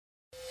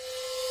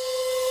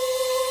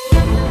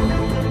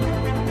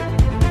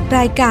ร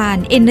ายการ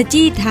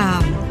Energy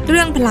Time เ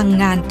รื่องพลัง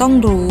งานต้อง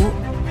รู้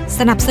ส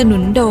นับสนุ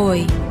นโดย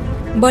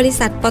บริ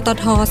ษัทปต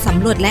ท.ส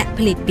ำรวจและผ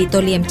ลิตปิโต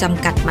รเลียมจ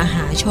ำกัดมห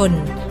าชน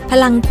พ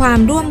ลังความ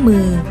ร่วมมื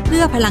อเ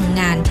พื่อพลัง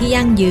งานที่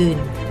ยั่งยืน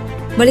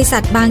บริษั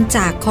ทบางจ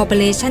ากคอร์ปอ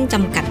เรชั่นจ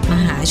ำกัดม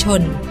หาช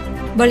น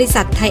บริ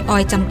ษัทไทยออ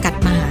ยล์จำกัด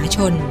มหาช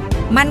น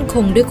มั่นค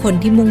งด้วยคน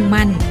ที่มุ่ง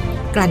มั่น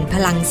กลั่นพ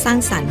ลังสร้าง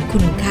สรรค์คุ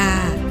ณค่า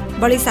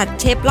บริษัท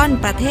เชฟรอน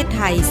ประเทศไ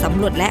ทยส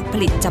ำรวจและผ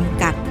ลิตจ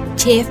ำกัด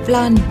เชฟร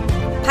อน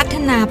พัฒ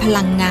นาพ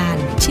ลังงาน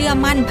เชื่อ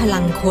มั่นพลั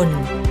งคน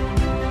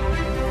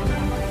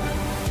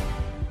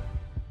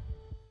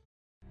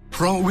เพ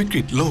ราะวิก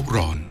ฤตโลก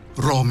ร้อน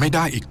รอไม่ไ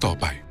ด้อีกต่อ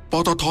ไปป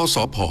ตท.ส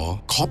ผ.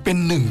ขอเป็น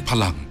หนึ่งพ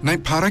ลังใน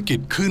ภารกิจ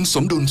คืนส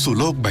มดุลสู่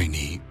โลกใบ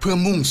นี้เพื่อ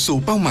มุ่งสู่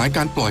เป้าหมายก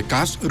ารปล่อยก๊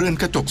าซเรือน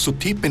กระจกสุท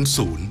ธิเป็น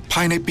ศูนย์ภ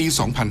ายในปี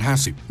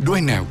 2050 ด้วย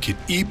แนวคิด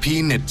EP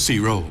Net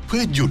Zero เพื่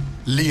อหยุด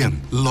เลี่ยง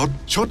ลด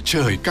ชดเช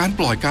ยการ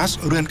ปล่อยก๊าซ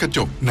เรือนกระจ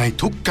กใน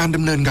ทุกการด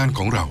ำเนินงานข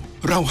องเรา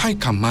ให้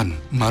คำมั่น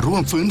มาร่ว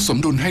มฟื้นสม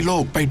ดุลให้โล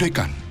กไปด้วย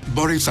กัน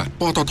บริษัท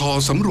ปตท.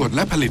สำรวจแล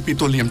ะผลิตปิโ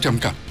ตรเลียมจ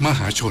ำกัดมห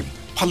าชน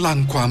พลัง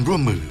ความร่ว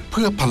มมือเ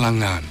พื่อพลัง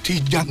งานที่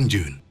ยั่ง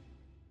ยืน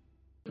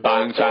บา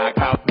งจาก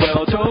ขับเร็ว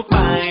ทุกไป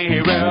ให้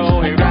เร็ว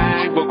ให้แร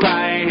งกว่าใคร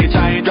ให้ใจ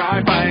ร้าย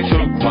ไป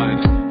ทุกวัน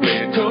เปลี่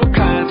ยนทุก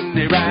คันใ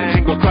ห้แรง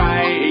กว่าใคร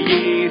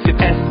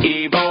20 SE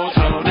Volt เ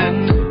ท่านั้น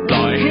ป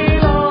ล่อยให้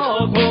โล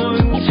กหมุน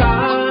ช้า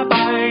ไป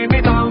ไม่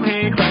ต้องให้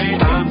ใคร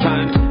ตามทั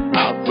น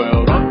อัพเวล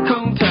รถขอ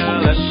งเธอ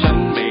และฉัน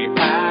ไม่แ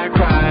พ้ใค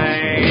ร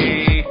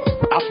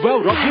อัพเวล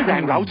รถให้แร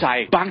งเร้าใจ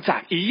บางจา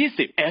ก E20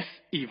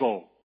 SE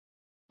Volt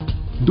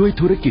ด้วย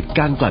ธุรกิจ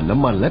การกลั่นน้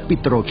ำมันและปิ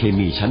โตรเค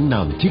มีชั้นน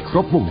ำที่คร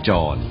บวงจ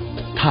ร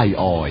ไทย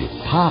ออยล์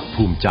ภาค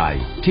ภูมิใจ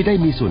ที่ได้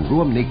มีส่วนร่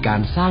วมในกา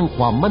รสร้างค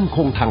วามมั่นค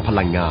งทางพ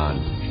ลังงาน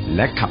แล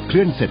ะขับเค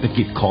ลื่อนเศรษฐ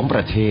กิจของป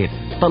ระเทศ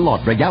ตลอด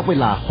ระยะเว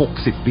ลา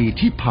60 ปี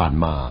ที่ผ่าน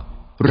มา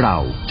เรา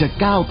จะ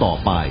ก้าวต่อ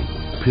ไป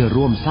เพื่อ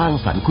ร่วมสร้าง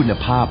สรรค์คุณ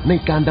ภาพใน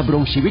การดำร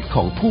งชีวิตข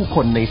องผู้ค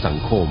นในสัง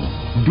คม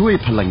ด้วย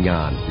พลังง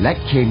านและ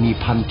เคมี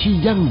ภัณฑ์ที่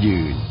ยั่ง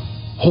ยืน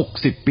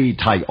60 ปี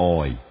ไทยออ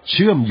ยล์เ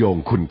ชื่อมโยง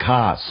คุณค่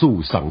าสู่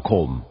สังค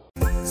ม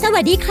ส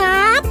วัสดีค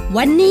รับ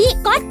วันนี้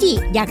ก๊อตจิ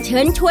อยากเชิ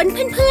ญชวน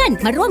เพื่อน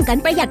ๆมาร่วมกัน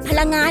ประหยัดพ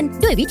ลังงาน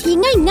ด้วยวิธี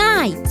ง่า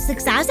ยๆศึก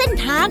ษาเส้น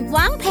ทางว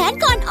างแผน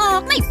ก่อนออ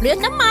กไม่เปลือง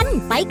น้ำมัน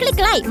ไปใก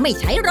ล้ๆไม่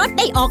ใช้รถไ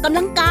ด้ออกกำ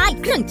ลังกาย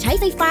เครื่องใช้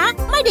ไฟฟ้า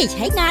ไม่ได้ใ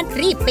ช้งาน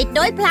รีบปิดโ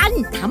ดยพลัน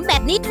ทำแบ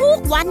บนี้ทุก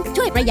วัน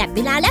ช่วยประหยัดเว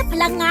ลาและพ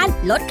ลังงาน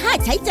ลดค่า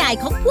ใช้จ่าย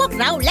ของพวก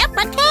เราและป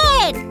ระเท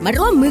ศมา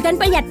ร่วมมือกัน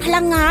ประหยัดพ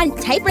ลังงาน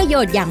ใช้ประโย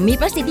ชน์อย่างมี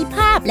ประสิทธิภ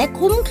าพและ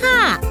คุ้มค่า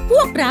พ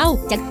วกเรา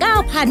จะก้าว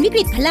ผ่านวิก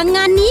ฤตพลังง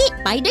านนี้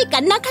ไปด้วยกั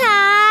นนะค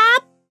รับ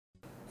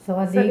ส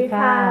วัสดี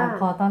ค่ะ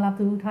ขอต้อนรับ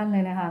ทุกท่านเล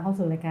ยนะคะเข้า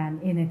สู่รายการ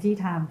Energy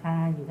Time ค่ะ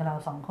อยู่กับเรา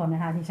2คนน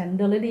ะคะดิฉัน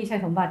ดลดีชัย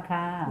สมบัติ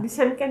ค่ะดิ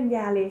ฉันกัญญ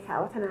าเลขา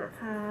วัฒนา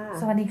ค่ะ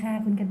สวัสดีค่ะ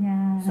คุณกัญญา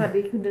สวัส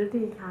ดีคุณดล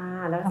ดีค่ะ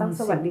แล้วต้อง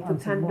สวัสดีทุก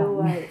ท่านด้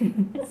วย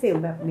เสียง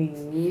แบบ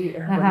นี้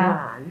นะคะห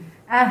วาน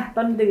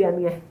ต้นเดือน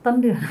ไงต้น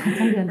เดือน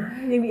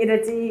ยังมี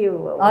energy อยู่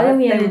ยัง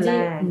มี energy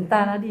ตา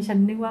แล้วดิฉัน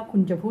นึกว่าคุ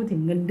ณจะพูดถึ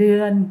งเงินเดื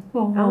อน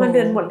เอาเงินเ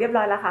ดือนหมดเรียบ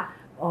ร้อยแล้วค่ะ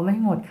ไม่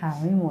หมดค่ะ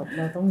ไม่หมดเ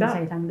ราต้องใ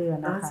ช้ทั้งเดือน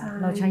นะคะ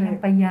เราใช้อย่าง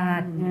ประหยั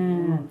ด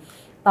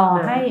ต่อ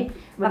ให้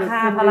ราค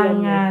าพลัง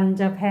งาน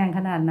จะแพงข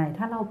นาดไหน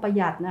ถ้าเราประห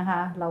ยัดนะค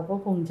ะเราก็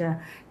คงจะ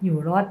อยู่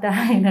รอดได้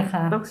นะค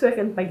ะต้องช่วย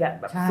กันประหยัด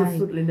แบบ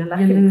สุดๆเลยนะ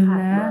อย่าลืม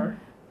นะ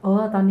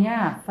ตอนนี้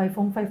ไฟ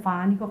ฟ้า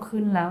นี่ก็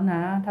ขึ้นแล้วน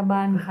ะถ้าบ้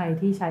านใคร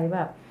ที่ใช้แบ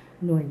บ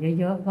หน่วย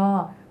เยอะๆก็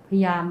พย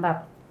ายามแบบ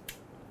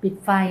ปิด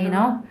ไฟเน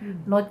าะ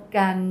ลดก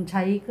ารใ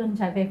ช้เครื่องใ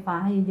ช้ไฟฟ้า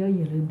ให้เยอะอ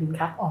ย่าลืมดึง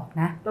ปลั๊กออก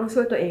นะต้องช่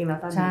วยตัวเองแล้ว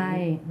ตอนนี้ใช่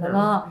แล้ว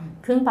ก็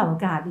เครื่องปรับอา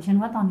กาศดิฉัน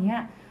ว่าตอนนี้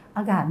อ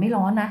ากาศไม่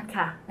ร้อนนะ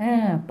ค่ะ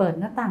เปิด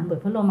หน้าต่างเปิด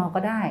พัดลมเอา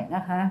ก็ได้น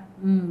ะคะ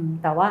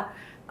แต่ว่า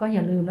ก็อย่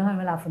าลืมแล้วกัน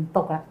เวลาฝนต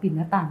กอะปิดห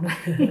น้าต่างด้วย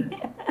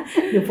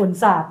เดี๋ยวฝน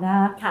สาดนะค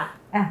ะค่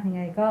ะยังไ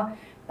งก็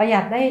ประหยั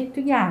ดได้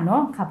ทุกอย่างเนา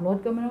ะขับรถ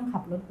ก็ไม่ต้องขั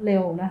บรถเร็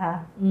วนะคะ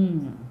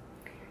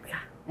ค่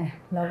ะ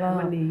แล้วก็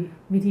วันนี้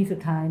วิธีสุด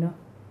ท้ายเนาะ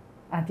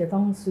อาจจะต้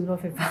องซื้อร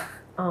ถไฟฟ้า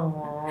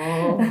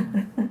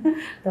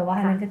แต่ว่า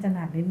อันนั้นก็จะห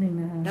นักนิดนึง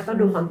นะคะแล้วต้อง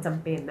ดูความจ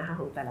ำเป็นนะคะ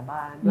ของแต่ละ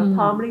บ้านว่าพ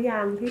ร้อมหรือยั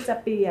งที่จะ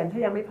เปลี่ยนถ้า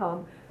ยังไม่พร้อม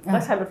ก็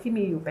ใช้รถที่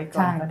มีอยู่ไปก่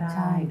อนก็ไ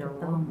ด้เนาะ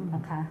ต้องน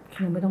ะคะ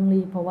ยังไม่ต้อง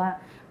รีบเพราะว่า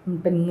มัน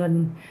เป็นเงิน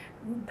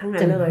ทั้งนั้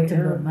นเลยจ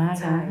ำนวนมาก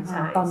นะ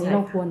ตอนนี้เร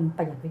าควรป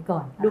ระหยัดไว้ก่อ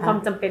นดูความ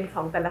จำเป็นข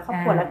องแต่ละครอบ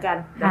ครัวละกัน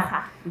นะค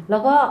ะแล้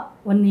วก็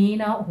วันนี้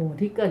เนาะโอ้โห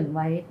ที่เกริ่นไ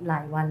ว้หลา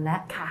ยวันแล้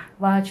ว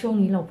ว่าช่วง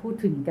นี้เราพูด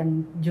ถึงกัน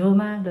เยอะ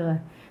มากเลย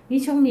นี่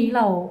ช่วงนี้เ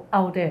ราเอ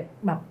าแต่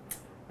แบบ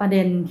ประเ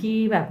ด็นที่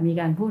แบบมี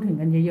การพูดถึง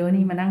กันเยอะๆ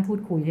นี่มานั่งพูด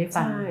คุยให้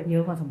ฟังเยอ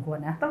ะพอสมควร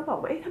นะต้องบอก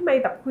ว่าทำไม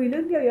แบบคุยเรื่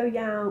องเดียวย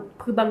าว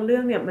ๆคือบางเรื่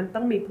องเนี่ยมันต้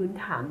องมีพื้น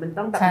ฐานมัน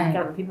ต้องแบบมีก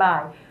ารอธิบา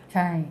ยใ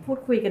ช่พูด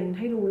คุยกันใ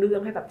ห้รู้เรื่อ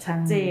งให้แบบชัด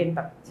เจนแ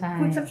บบ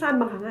พูดสั้นๆ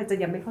บางครั้งอาจจะ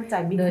ยังไม่เข้าใจ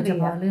ไม่เคลียร์โดยเฉ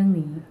พาะเรื่อง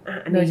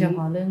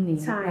นี้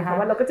ใช่เพราะ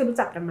ว่าเราก็จะรู้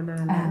จักกันมานา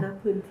นแล้วนะ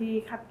พื้นที่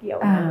คาบเกี่ยว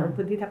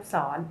พื้นที่ทับ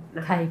ซ้อน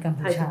ไทยกัม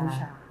พู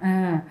ชา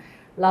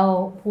เรา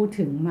พูด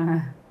ถึงมา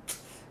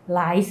ห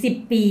ลาย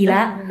10 ปีแ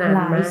ล้วห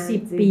ลาย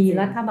10 ปี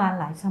รัฐบาล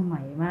หลายส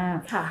มัยมาก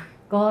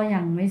ก็ยั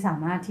งไม่สา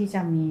มารถที่จ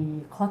ะมี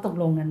ข้อตก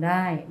ลงกันไ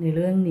ด้ในเ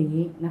รื่องนี้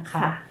นะค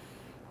ะ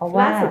เพราะ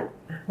ว่า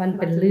มันเ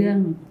ป็นเรื่อง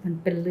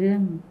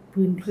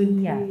พื้นที่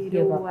เ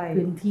กี่ยวกับ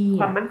พื้นที่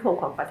ความมั่นคง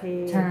ของประเท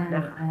ศน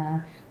ะคะ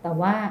แต่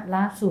ว่า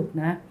ล่าสุด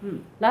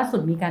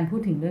มีการพู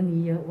ดถึงเรื่อง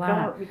นี้เยอะว่าก็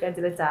มีการเจ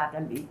รจากั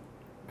นอีก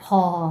พ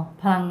อ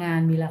พลังงาน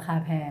มีราคา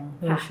แพง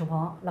โดยเฉพ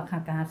าะราคา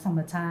ก๊าซธรรม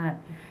ชาติ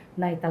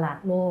ในตลาด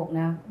โลก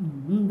นะ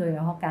โดยเฉ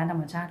พาะก๊าซธร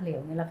รมชาติเหล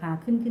วในราคา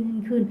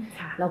ขึ้น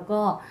แล้วก็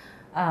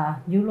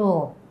ยุโร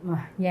ป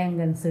แย่ง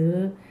กันซื้อ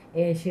เ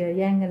อเชียแ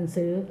ย่งกัน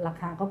ซื้อรา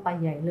คาก็ไป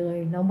ใหญ่เลย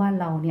แล้วบ้าน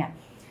เราเนี่ย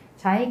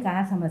ใช้ก๊า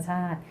ซธรรมช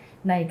าติ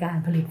ในการ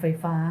ผลิตไฟ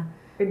ฟ้า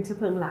เป็นเชื้อ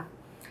เพลิงหลั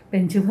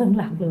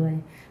กเลย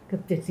เกือ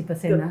บ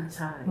 70% นะ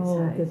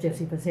เกือ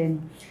บ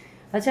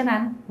 70% เพราะฉะนั้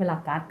นเวลา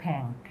ก๊าซแพ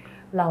ง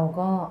เรา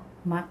ก็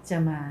มักจะ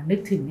มานึก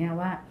ถึงเนี่ย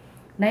ว่า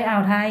ในอ่า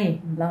วไทย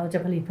เราจะ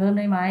ผลิตเพิ่มไ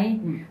ด้ไหม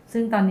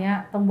ซึ่งตอนนี้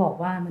ต้องบอก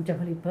ว่ามันจะ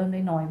ผลิตเพิ่มไ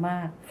ด้น้อยมา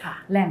ก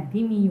แหล่ง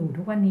ที่มีอยู่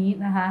ทุกวันนี้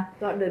นะคะ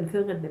ก็เดินเครื่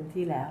องกันเต็ม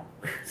ที่แล้ว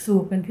สู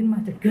บกันขึ้นมา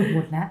จนเกือบหม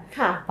ดแล้ว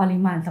ปริ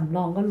มาณสำร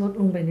องก็ลด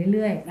ลงไปเ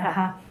รื่อยๆนะค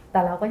ะแต่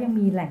เราก็ยัง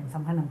มีแหล่งส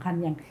ำคัญ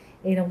อย่าง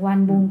เอราวัณ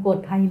บงกฎ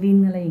ไพลิน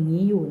อะไรอย่าง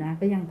นี้อยู่นะ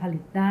ก็ยังผลิ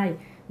ตได้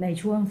ใน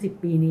ช่วง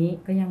10ปีนี้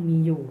ก็ยังมี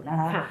อยู่นะ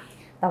คะ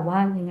แต่ว่า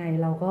ยังไง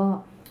เราก็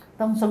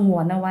ต้องสงว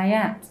นเอาไว้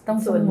ต้อง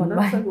สงวนไ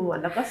ว้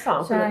แล้วก็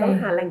2คือต้อง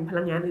หาแหล่งพ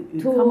ลังงานอื่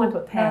นๆเข้ามาท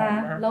ดแทนน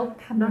ะแล้ว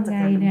ทำยังไง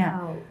เนี่ย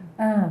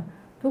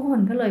ทุกคน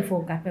ก็เลยโฟ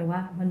กัสไปว่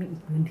ามันมีอี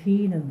กพื้นที่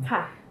หนึ่ง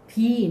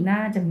ที่น่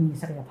าจะมี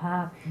ศักยภา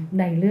พ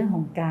ในเรื่องข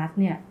องก๊าซ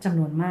เนี่ยจำ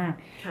นวนมาก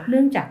เ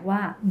นื่องจากว่า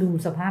ดู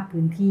สภาพ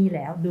พื้นที่แ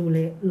ล้วดู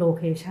โล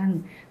เคชั่น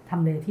ท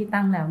ำเลที่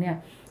ตั้งแล้วเนี่ย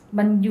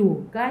มันอยู่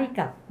ใกล้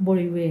กับบ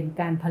ริเวณ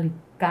การผลิต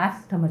ก๊าซ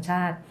ธรรมช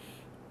าติ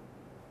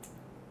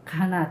ข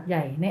นาดให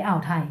ญ่ในอ่าว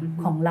ไทย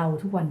ของเรา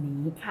ทุกวัน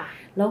นี้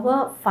แล้วก็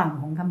ฝั่ง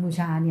ของกัมพู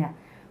ชาเนี่ย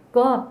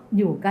ก็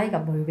อยู่ใกล้กั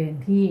บบริเวณ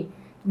ที่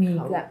มี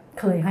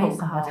เคยให้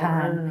สัมปทา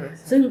น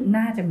ซึ่ง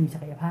น่าจะมีศั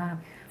กยภาพ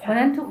เพราะฉะ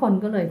นั้นทุกคน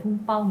ก็เลยพุ่ง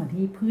เป้ามา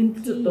ที่พื้น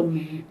ที่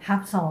ทั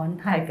บซ้อน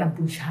ไทยกัม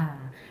พูชา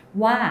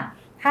ว่า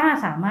ถ้า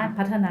สามารถ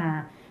พัฒนา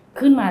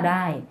ขึ้นมาไ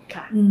ด้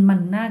มัน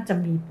น่าจะ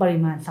มีปริ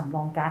มาณสำร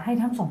องก๊าซให้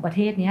ทั้งสองประเ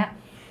ทศนี้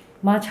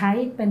มาใช้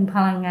เป็นพ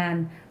ลังงาน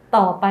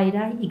ต่อไปไ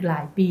ด้อีกหล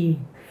ายปี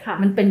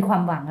มันเป็นควา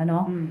มหวังอะเน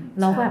าะ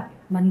แล้วแบบ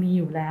มันมีอ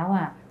ยู่แล้วอ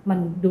ะมัน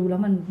ดูแล้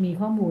วมันมี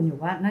ข้อมูลอยู่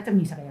ว่าน่าจะ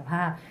มีศักยภ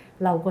าพ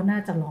เราก็น่า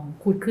จะลอง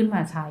ขุดขึ้นม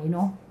าใช้เน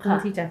าะเพื่อ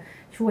ที่จะ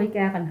ช่วยแ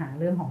ก้ปัญหา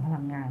เรื่องของพลั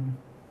งงาน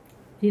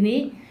ทีนี้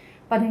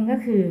ประเด็นก็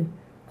คือ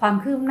ความ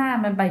คืบหน้า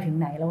มันไปถึง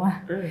ไหนแล้ววะ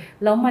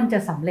แล้วมันจะ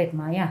สำเร็จไ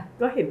หมอะ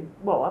ก็เห็น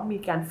บอกว่ามี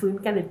การฟื้น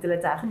การเจร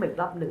จาขึ้นมาอีก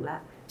รอบหนึ่งแล้ว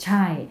ใ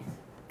ช่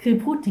คือ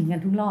พูดถึงกั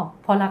นทุกรอบ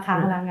พอราคา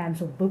พลังงาน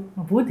สูงปุ๊บม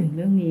าพูดถึงเ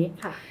รื่องนี้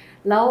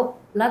แล้ว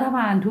รัฐบ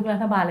าลทุกรั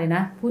ฐบาลเลยน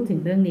ะพูดถึง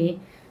เรื่องนี้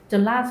จ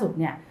นล่าสุด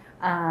เนี่ย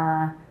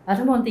รั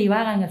ฐมนตรีว่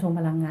าการกระทรวง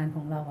พลังงานข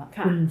องเรา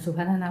คุณสุ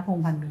พัฒนพง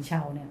ษ์พันธ์มีช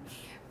าวเนี่ย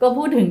ก็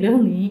พูดถึงเรื่อง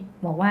นี้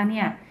บอกว่าเ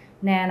นี่ย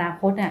ในอนา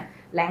คตเนี่ย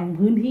แหล่ง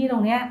พื้นที่ตร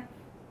งเนี้ย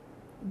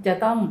จะ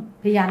ต้อง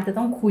พยายามจะ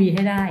ต้องคุยใ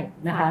ห้ได้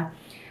นะคะ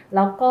แ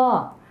ล้วก็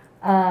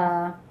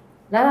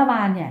รัฐบ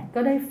าลเนี่ยก็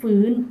ได้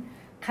ฟื้น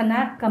คณะ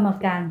กรรม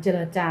การเจ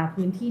รจา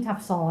พื้นที่ทับ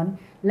ซ้อน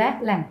และ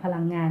แหล่งพลั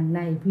งงานใ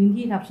นพื้น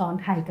ที่ทับซ้อน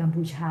ไทยกัม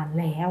พูชา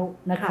แล้ว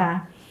นะคะ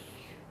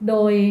โด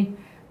ย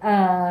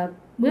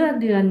เมื่อ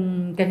เดือน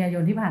กันยาย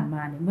นที่ผ่านม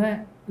าเนี่ยเมื่อ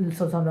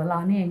สดๆร้อ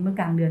นๆนี่เองเมื่อ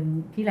กลางเดือน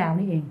ที่แล้ว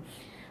นี่เอง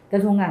กร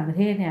ะทรวงต่างประเ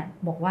ทศเนี่ย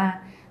บอกว่า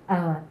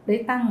ได้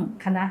ตั้ง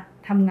คณะ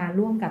ทำงาน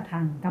ร่วมกับทา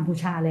งกัมพู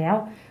ชาแล้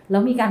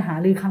วมีการหา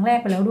รือครั้งแรก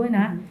ไปแล้วด้วย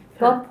นะ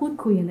ก็พูด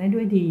คุยกันได้ด้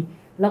วยดี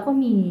แล้วก็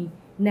มี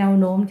แนว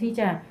โน้มที่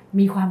จะ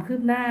มีความคื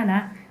บหน้าน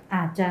ะอ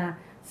าจจะ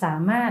สา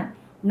มารถ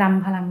น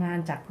ำพลังงาน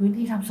จากพื้น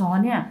ที่ทับซ้อน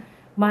เนี่ย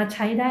มาใ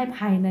ช้ได้ภ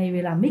ายในเว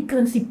ลาไม่เกิ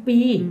น10ปี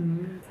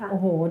โอ้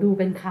โหดู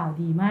เป็นข่าว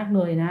ดีมากเล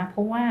ยนะเพร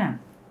าะว่า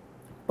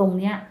ตรง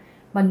เนี้ย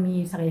มันมี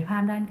ศักยภา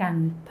พด้านการ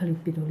ผลิต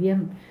ปิโตรเลียม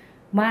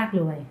มาก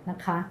เลยนะ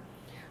คะ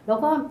แล้ว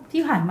ก็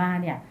ที่ผ่านมา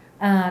เนี่ย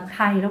ไท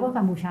ยแล้วก็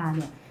กัมพูชาเ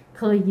นี่ยเ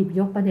คยหยิบ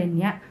ยกประเด็น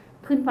เนี้ย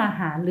ขึ้นมา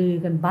หารือ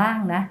กันบ้าง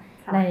นะ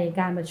ใน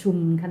การประชุม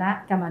คณะ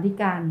กรรมาธิ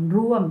การ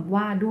ร่วม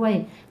ว่าด้วย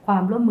ควา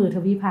มร่วมมือท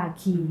วิภา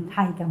คีไท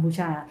ยกัมพูช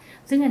า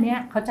ซึ่งอันเนี้ย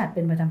เขาจัดเ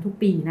ป็นประจำทุก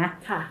ปีนะ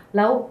แ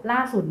ล้วล่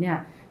าสุดเนี่ย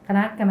คณ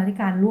ะกรรมาธิ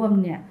การร่วม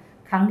เนี่ย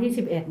ครั้งที่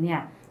11เนี่ย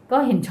ก็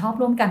เห็นชอบ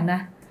ร่วมกันนะ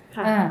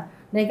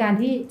ในการ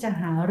ที่จะ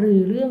หารือ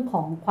เรื่องข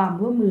องความ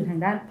ร่วมมือทาง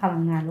ด้านพลั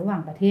งงานระหว่า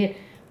งประเทศ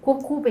ควบ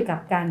คู่ไปกับ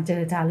การเจ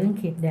รจาเรื่อง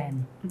เขตแดน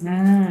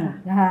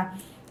นะคะ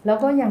แล้ว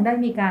ก็ยังได้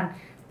มีการ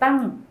ตั้ง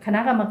คณะ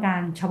กรรมกา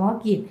รเฉพาะ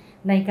กิจ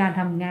ในการ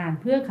ทำงาน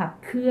เพื่อขับ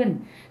เคลื่อน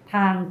ท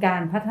างกา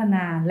รพัฒน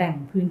าแหล่ง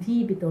พื้นที่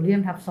ปิโตรเลีย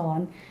มทับซ้อน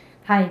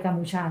ไทยกัม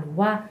พูชาหรือ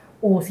ว่า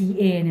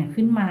OCA เนี่ย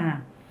ขึ้นมา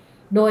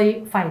โดย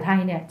ฝ่ายไทย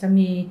เนี่ยจะ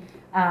มี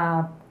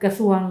กระ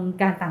ทรวง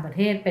การต่างประเ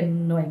ทศเป็น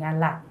หน่วยงาน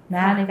หลักน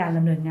ะในการด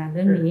ำเนินงานเ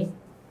รื่องนี้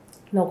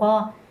แล้วก็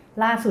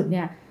ล่าสุดเ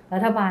นี่ยรั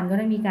ฐบาลก็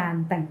ได้มีการ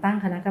แต่งตั้ง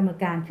คณะกรรม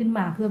การขึ้นม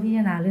าเพื่อพิจ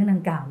ารณาเรื่องดั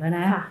งกล่าวแล้วน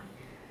ะ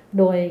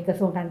โดยกระ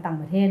ทรวงการต่าง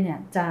ประเทศเนี่ย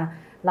จะ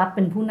รับเ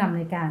ป็นผู้นำใ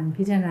นการ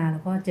พิจารณาแล้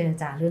วก็เจร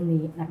จาเรื่อง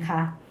นี้นะค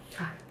ะ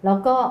แล้ว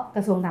ก็ก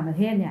ระทรวงต่างประ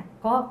เทศเนี่ย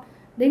ก็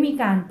ได้มี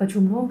การประชุ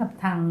มร่วมกับ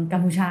ทางกั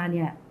มพูชาเ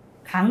นี่ย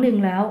ครั้งหนึ่ง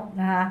แล้ว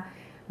นะคะ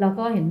แล้ว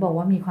ก็เห็นบอก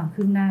ว่ามีความ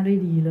คืบหน้าด้วย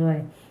ดีเลย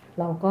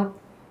เราก็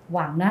ห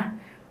วังนะ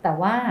แต่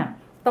ว่า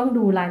ต้อง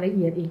ดูรายละเ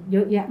อียดอีกเย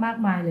อะแยะมาก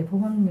มายเลยเพราะ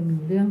ว่ามันยังมี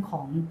เรื่องข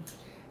อง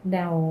แน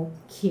ว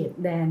เขต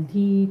แดน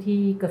ที่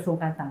กระทรวง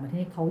การต่างประเท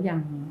ศเขายัง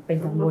เป็น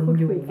กังวล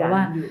อยู่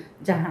ว่า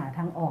จะหาท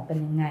างออกกัน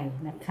ยังไง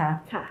นะคะ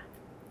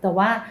แต่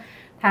ว่า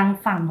ทาง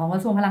ฝั่งของกร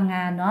ะทรวงพลังง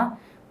านเนาะ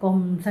กรม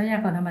ทรัพยา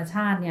กรธรรมช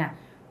าติเนี่ย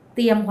เต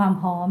รียมความ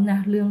พร้อมนะ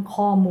เรื่อง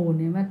ข้อมูล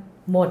เนี่ยมัน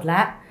หมดแ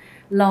ล้ว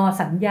รอ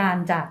สัญญาณ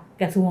จาก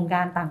กระทรวงก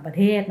ารต่างประเ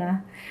ทศนะ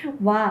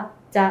ว่า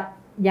จะ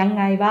ยัง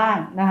ไงบ้าง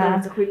นะคะ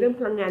จะคุยเรื่อง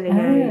พลังงานยังไ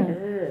ง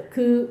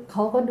คือเข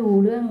าก็ดู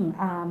เรื่อง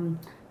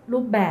รู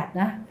ปแบบ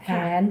นะแผ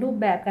นรูป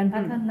แบบการพั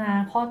ฒนา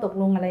ข้อตก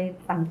ลงอะไร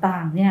ต่า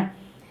งๆเนี่ย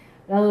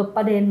ป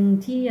ระเด็น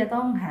ที่จะ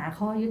ต้องหา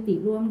ข้อยุติ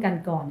ร่วมกัน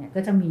ก่อนเนี่ยก็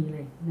จะมีเล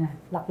ยนะ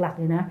หลักๆ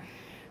เลยนะ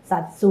สั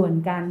ดส่วน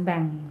การแบ่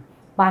ง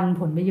ปัน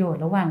ผลประโยช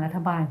น์ระหว่างรัฐ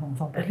บาลของ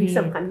สองประเทศ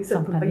สำคัญที่สุด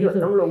ผลประโยชน์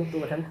ต้องลงตั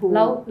วทั้งคู่แ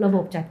ล้วระบ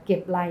บจัดเก็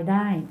บรายไ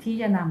ด้ที่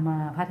จะนำมา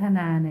พัฒน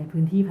าใน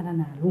พื้นที่พัฒ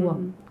นาร่วม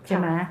ใช่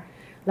ไหม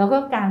แล้วก็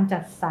การจั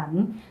ดสรร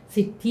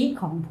สิทธิ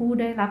ของผู้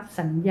ได้รับ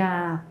สัญญา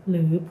ห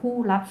รือผู้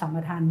รับสัมป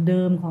ทานเ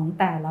ดิมของ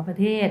แต่ละประ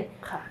เทศ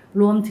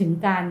รวมถึง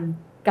การ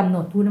กำหน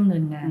ดผู้ดำเนิ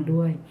นงาน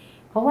ด้วย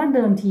เพราะว่าเ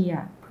ดิมที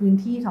อ่ะพื้น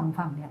ที่สอง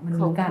ฝั่งเนี่ยมัน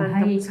มีการใ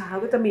ห้เช้า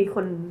ก็จะมีค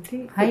น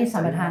ที่ให้สั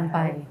มปทานไป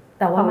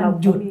แต่ว่ามัน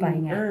หยุดไป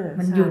ไง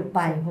มันหยุดไป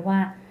เพราะว่า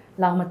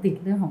เรามาติด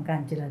เรื่องของกา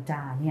รเจรจา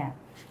เนี่ย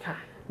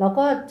แล้ว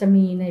ก็จะ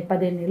มีในประ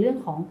เด็นในเรื่อง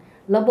ของ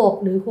ระบบ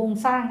หรือโครง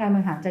สร้างการบ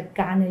ริหารจัด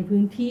การใน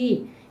พื้นที่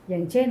อย่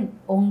างเช่น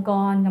องค์ก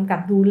รกำกั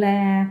บดูแล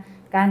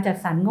การจัด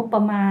สรรงบป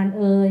ระมาณ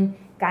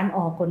การอ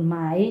อกกฎหม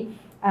าย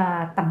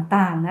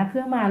ต่างๆนะเ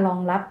พื่อมารอ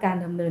งรับการ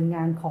ดำเนินง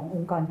านของอ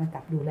งค์กรกำ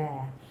กับดูแล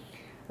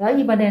แล้ว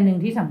อีกประเด็นหนึ่ง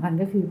ที่สำคัญ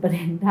ก็คือประเ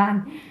ด็นด้าน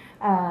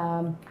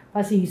ภ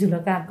าษีศุล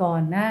กาก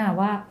รนะ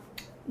ว่า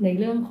ใน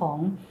เรื่องของ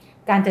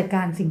การจัดก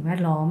ารสิ่งแว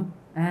ดล้อม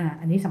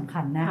อันนี้สำ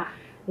คัญนะ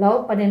แล้ว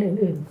ประเด็น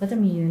อื่นๆก็จะ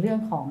มีในเรื่อง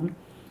ของ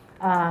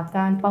ก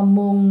ารประม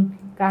ง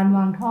การว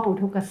างท่ออุ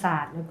ทกศา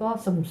สตร์แล้วก็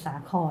สมุทรสา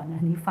คร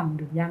อันนี้ฟัง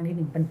ดูยากนิดห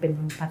นึ่งเป็น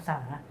ภาษา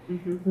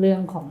เรื่อ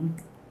งของ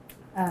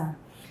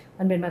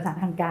มันเป็นภาษา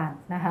ทางการ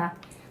นะคะ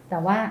แต่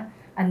ว่า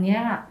อันนี้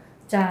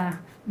จะ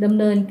ดำ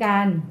เนินกา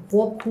รค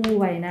วบคู่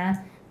ไว้นะ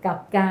กับ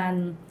การ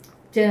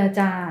เจร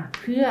จา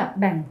เพื่อ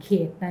แบ่งเข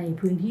ตใน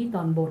พื้นที่ต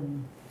อนบน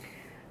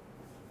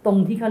ตรง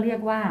ที่เขาเรีย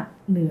กว่า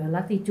เหนือ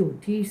ลัติจูด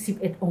ที่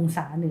11องศ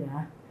าเหนือ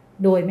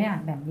โดยไม่อา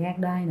จแบ่งแยก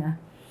ได้นะ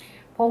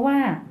เพราะว่า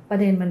ประ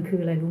เด็นมันคือ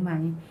อะไรรู้ไหม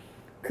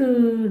คื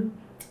อ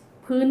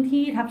พื้น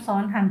ที่ทับซ้อ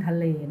นทางทะ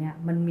เลเนี่ย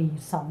มันมี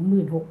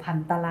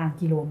 26,000 ตาราง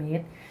กิโลเมต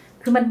ร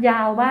คือมันย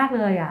าวมากเ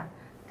ลยอ่ะ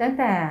ตั้ง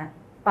แต่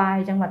ปลาย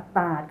จังหวัดต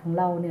ราดของ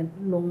เราเนี่ย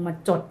ลงมา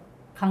จด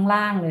ข้าง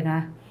ล่างเลยนะ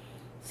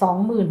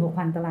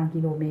 26,000 ตาราง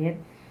กิโลเมตร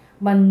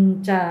มัน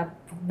จะ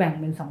แบ่ง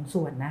เป็น2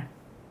ส่วนนะ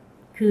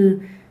คือ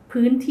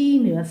พื้นที่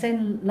เหนือเส้น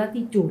ลั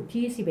ติจูด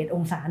ที่11อ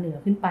งศาเหนือ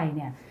ขึ้นไปเ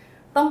นี่ย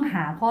ต้องห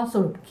าข้อส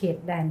รุปเขต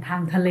แดนทา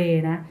งทะเล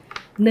นะ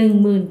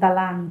 10,000 ตา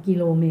รางกิ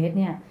โลเมตร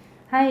เนี่ย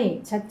ให้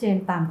ชัดเจน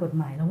ตามกฎ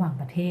หมายระหว่าง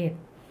ประเทศ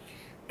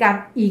กับ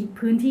อีก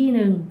พื้นที่ห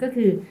นึ่งก็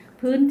คือ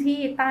พื้นที่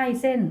ใต้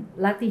เส้น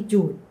ลัติ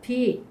จูด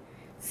ที่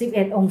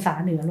11องศา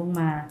เหนือลง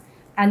มา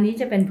อันนี้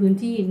จะเป็นพื้น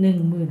ที่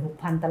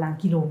 16,000 ตาราง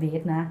กิโลเมต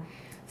รนะ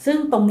ซึ่ง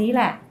ตรงนี้แ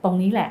หล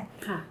ะ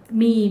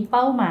มีเ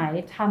ป้าหมาย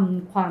ท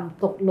ำความ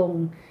ตกลง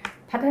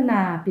พัฒนา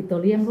ปิโตร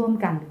เลียมร่วม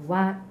กันหรือว่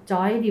า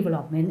Joint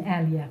Development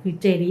Area คือ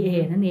JDA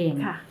นั่นเอง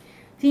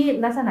ที่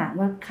ลักษณะ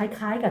ว่าค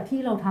ล้ายๆกับที่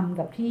เราทำ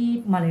กับที่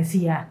มาเลเ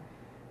ซีย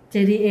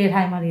JDA ไท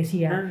ยมาเลเ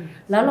ซีย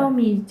แล้วเรา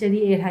มี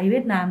JDA ไทยเวี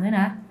ยดนามด้วย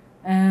นะ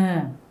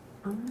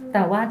แ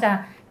ต่ว่าจะ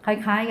ค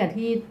ล้ายๆกับ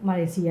ที่มาเ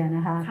ลเซียน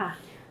ะคะ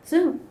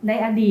ซึ่งใน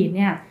อดีตเ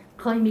นี่ย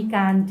เคยมีก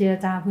ารเจร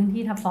จาพื้น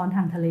ที่ทับซ้อนท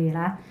างทะเลแ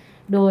ล้ว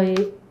โดย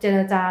เจร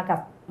จากับ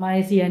มาเล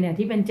เซียเนี่ย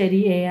ที่เป็น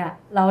JDA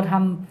เราท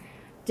ำ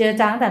เจร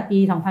จาตั้งแต่ปี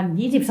 2522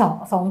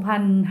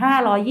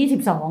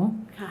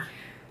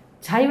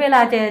 ใช้เวล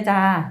าเจรจา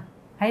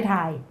ให้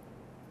ถ่าย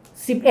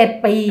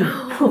11 ปี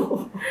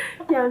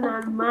ยาวนา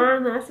นมาก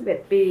นะ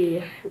11 ปี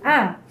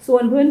ส่ว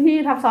นพื้นที่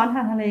ทับซ้อนท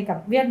างทะเลกับ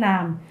เวียดนา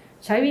ม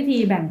ใช้วิธี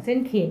แบ่งเส้น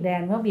เขตแด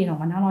นเมื่อปี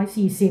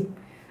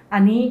 2540 อั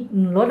นนี้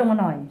ลดลงมา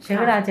หน่อยใช้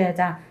เวลาเจร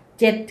จา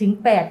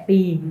 7-8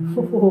 ปีโ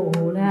อ้โห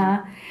นะคะ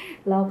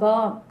แล้ว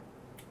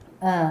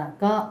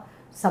ก็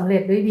สำเร็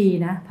จด้วยดี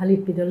นะผลิต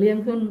ปิโตรเลียม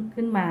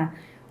ขึ้นมา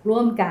ร่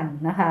วมกัน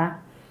นะคะ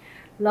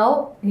แล้ว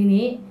ที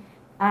นี้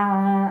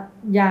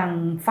อย่าง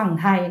ฝั่ง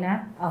ไทยนะ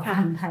เอา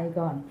ฝั่งไทย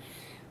ก่อน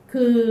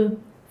คือ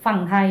ฝั่ง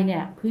ไทยเนี่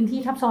ยพื้นที่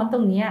ทับซ้อนตร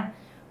งนี้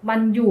มัน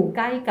อยู่ใ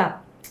กล้กับ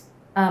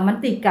มัน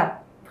ติดกับ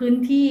พื้น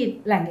ที่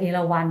แหล่งเอร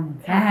าวัณ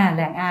แ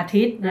หล่งอา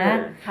ทิตย์นะ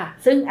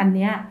ซึ่งอันเ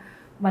นี้ย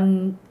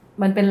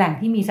มันเป็นแหล่ง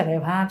ที่มีศักย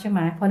ภาพใช่ไหม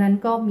เพราะนั้น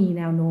ก็มี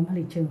แนวโน้มผ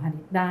ลิตเชิงพา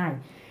ณิชย์ได้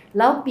แ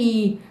ล้วปี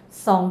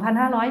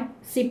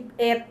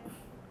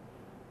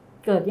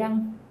 2511 เกิดยัง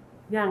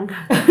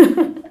ค่ะ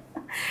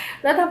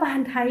รัฐบาล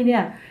ไทยเนี่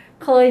ย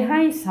เคยให้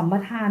สัมป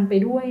ทานไป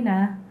ด้วยน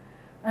ะ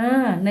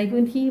ใน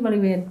พื้นที่บริ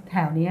เวณแถ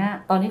วนี้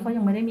ตอนนี้เขา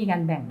ยังไม่ได้มีกา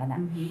รแบ่งกันน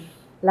ะ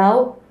แล้ว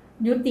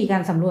ยุติกา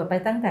รสำรวจไป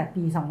ตั้งแต่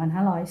ปี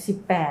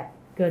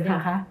 2518 เกิดยัง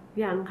คะ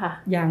ยังค่ะ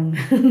ยัง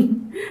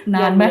น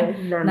านไหม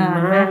นาน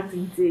มากจ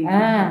ริง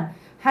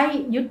ๆให้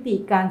ยุติ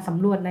การส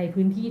ำรวจใน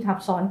พื้นที่ทับ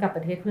ซ้อนกับป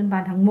ระเทศเพื่อนบ้า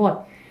นทั้งหมด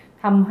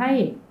ทำให้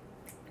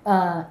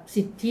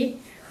สิทธิ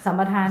สัม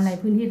ปทานใน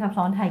พื้นที่ทับ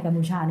ซ้อนไทยกัม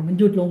พูชาเนี่ยมัน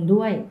หยุดลง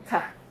ด้วย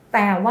แ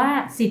ต่ว่า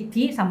สิท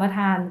ธิสัมปท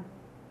าน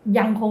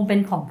ยังคงเป็น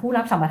ของผู้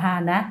รับสัมปทาน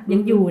นะยั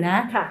งอยู่นะ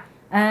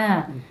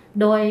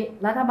โดย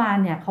รัฐบาล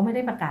เนี่ยเขาไม่ไ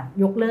ด้ประกาศ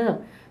ยกเลิก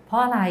เพรา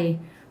ะอะไร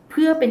เ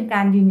พื่อเป็นก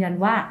ารยืนยัน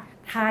ว่า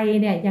ไทย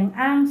เนี่ยยัง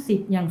อ้างสิ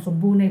ทธิ์อย่างสม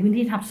บูรณ์ในพื้น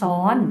ที่ทับซ้อ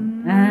น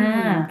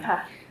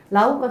แ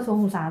ล้วกระทรวง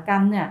อุตสาหกรร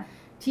มเนี่ย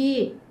ที่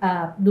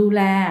ดูแ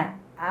ล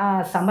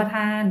สัมปท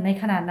านใน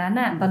ขนาดนั้น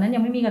น่ะตอนนั้นยั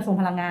งไม่มีกระทรวง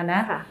พลังงานน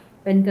ะ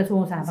เป็นกระทรวง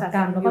อุตสาหกร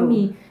รมแล้วก็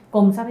มีก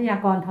รมทรัพยา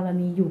กรธร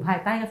ณีอยู่ภาย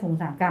ใต้กระทรวงอุ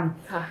ตสาหกรรม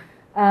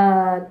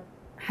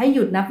ให้ห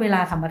ยุดนับเวลา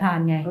สัมปทาน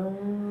ไง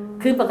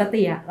คือปก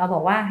ติเราบ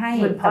อกว่าให้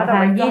สัมปท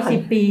าน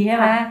20 ปีใช่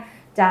ไหม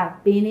จาก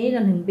ปีนี้จ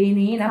นถึงปี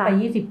นี้นะไป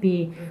20 ปี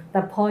แต่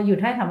พอหยุด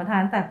ให้สัมปทาน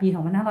ตั้งแต่ปี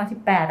2518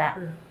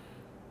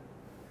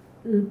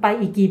ไป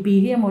อีกกี่ปี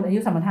ที่จะหมดอายุ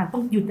สัมปทานต้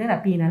องหยุดตั้งแต่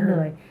ปีนั้นเล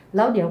ยแ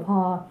ล้วเดี๋ยวพ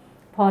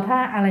อถ้า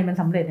อะไรมัน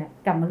สำเร็จเนี่ย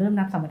กลับมาเริ่ม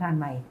นับสัมปทาน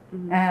ใหม่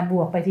บ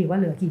วกไปสิว่า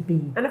เหลือกี่ปี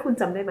แล้วคุณ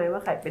จำได้ไหมว่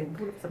าใครเป็น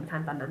ผู้รับสัมปทา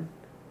นตอนนั้น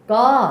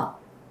ก็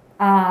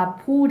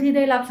ผู้ที่ไ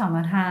ด้รับสัมป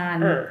ทาน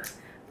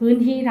พื้น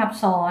ที่ทับ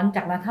ซ้อนจ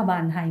ากรัฐบา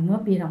ลไทยเมื่อ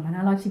ปี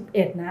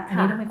2511นะอัน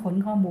นี้ต้องไปค้น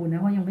ข้อมูลน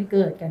ะว่ายังไม่เ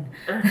กิดกัน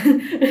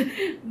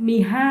มี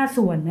5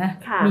ส่วนนะ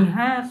มี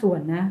5ส่ว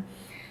นนะ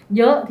เ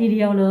ยอะทีเ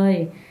ดียวเลย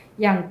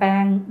อย่างแปล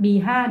ง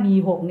B5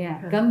 B6 เนี่ย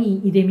ก็มี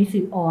อิเดมิสึ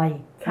ออยล์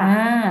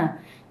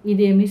อิ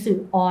เดมิสึ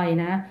ออยล์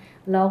นะ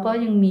แล้วก็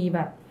ยังมีแบ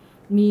บ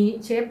มี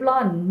เชฟร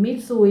อนมิต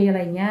ซุยอะไร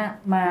เงี้ย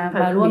ม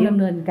าร่วมดำ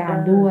เนินการ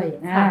ด้วย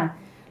นะ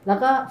แล้ว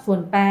ก็ส่ว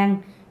นแปลง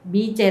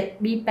B7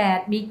 B8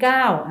 B9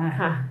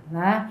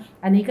 นะ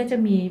อันนี้ก็จะ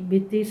มี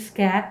British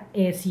Gas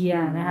Asia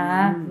นะคะ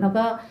แล้ว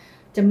ก็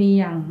จะมี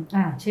อย่าง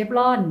เชฟร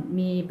อน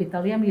มี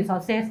Petroleum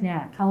Resources เนี่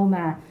ยเข้าม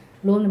า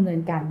ร่วมดำเนิ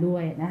นการด้ว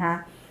ยนะคะ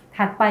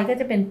ถัดไปก็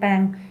จะเป็นแปลง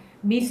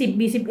B10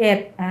 B11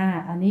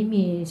 อันนี้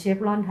มีเชฟ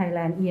รอน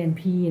Thailand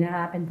E&P นะค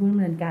ะเป็นผู้ดำ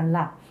เนินการห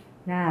ลัก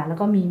แล้ว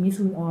ก็มีมิต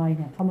ซุยออยล์เ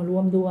นี่ยเข้ามาร่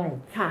วมด้วย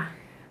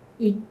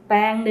อีกแปล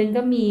งหนึ่ง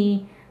ก็มี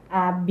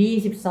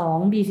B12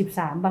 B13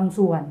 บาง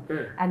ส่วน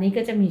อันนี้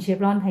ก็จะมีเชฟ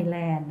รอนไทยแล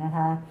นด์นะค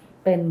ะ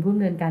เป็นผู้ดำ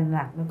เนินการห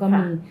ลักแล้วก็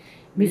มี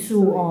มิตซุ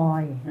ยออ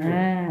ยล์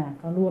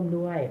ก็ร่วม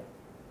ด้วย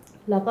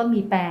แล้วก็มี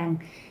แปลง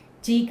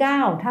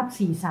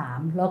G9/43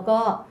 แล้วก็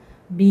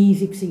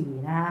B14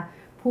 นะคะ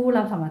ผู้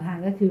รับสัมปทาน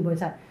ก็คือบริ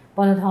ษัทป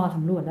ตท.ส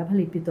ำรวจและผ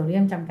ลิตปิโตรเลี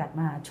ยมจำกัดม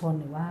หาชน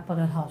หรือว่าป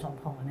ตท.ส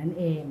ผ.นั่น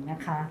เองนะ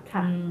คะ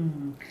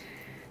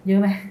เยอะ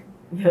ไหม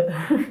เยอะ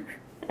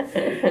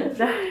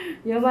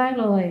เยอะมาก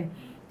เลย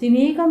ที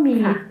นี้ก็มี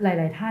หล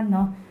ายๆท่านเน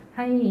าะใ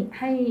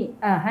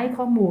ห้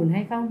ข้อมูลใ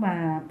ห้เข้ามา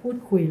พูด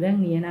คุยเรื่อง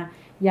นี้นะ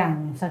อย่าง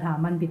สถา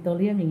บันปิโตรเ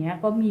ลียมอย่างเงี้ย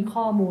ก็มี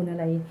ข้อมูลอะ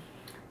ไร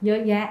เยอะ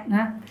แยะน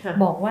ะ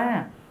บอกว่า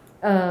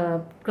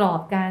กรอ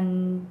บการ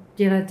เ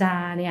จรจา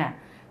เนี่ย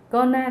ก็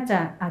น่าจะ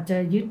อาจจะ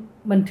ยึด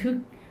บันทึก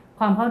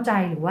ความเข้าใจ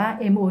หรือว่า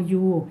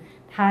MOU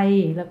ไทย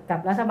กับ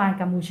รัฐบาล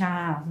กัมพูชา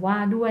ว่า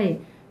ด้วย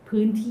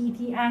พื้นที่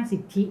ที่อ้างสิ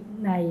ทธิ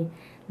ใน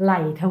ไห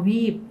ล่ท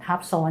วีปทับ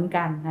ซ้อน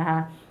กันนะคะ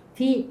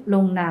ที่ล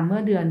งนามเมื่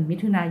อเดือนมิ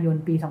ถุนายน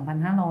ปี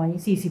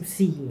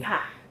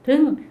2544ซึ่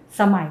ง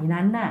สมัย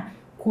นั้นน่ะ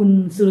คุณ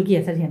สุรเกียร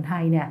ติเสถียรไท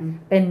ยเนี่ย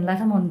เป็นรั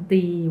ฐมนต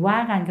รีว่า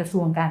การกระทร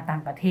วงการต่า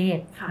งประเทศ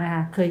นะค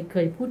ะเค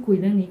ยพูดคุย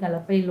เรื่องนี้กันแล้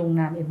วไปลง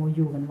นาม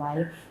MOU กันไว้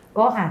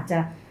ก็อาจจะ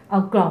เอา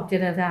กรอบเจ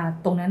รจา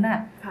ตรงนั้นน่ะ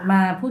ม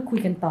าพูดคุย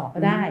กันต่อก็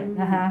ได้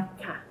นะคะ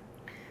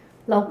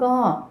แล้วก็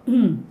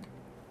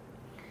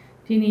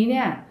ทีนี้เ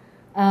นี่ย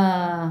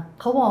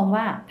เขามอง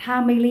ว่าถ้า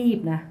ไม่รีบ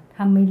นะ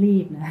ไม่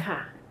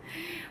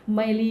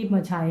รีบม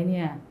าใช้เ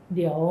นี่ยเ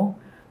ดี๋ยว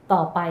ต่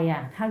อไป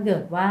ถ้าเกิ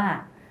ดว่า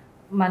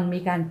มันมี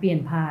การเปลี่ยน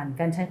ผ่าน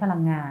การใช้พลั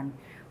งงาน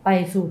ไป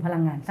สู่พลั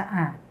งงานสะอ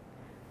าด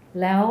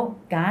แล้ว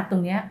ก๊าซตร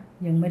งเนี้ย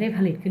ยังไม่ได้ผ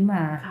ลิตขึ้นม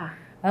า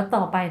แล้ว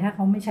ต่อไปถ้าเข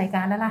าไม่ใช้ก๊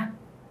าซแล้วล่ะ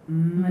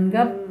มัน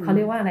ก็เขาเ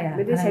รียกว่าอะไรไ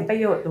ม่ได้ใช้ประ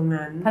โยชน์ตรง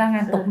นั้นพลังง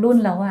านตกรุ่น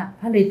แล้ว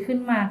ผลิตขึ้น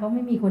มาก็ไ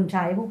ม่มีคนใ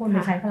ช้พวกคนไป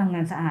ใช้พลังง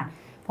านสะอาด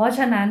เพราะฉ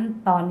ะนั้น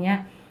ตอนนี้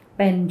เ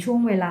ป็นช่วง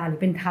เวลาหรือ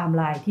เป็นไทม์ไ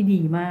ลน์ที่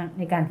ดีมาก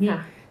ในการที่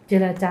เจ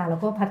รจาแล้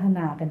วก็พัฒน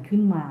ากันขึ้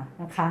นมา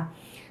นะคะ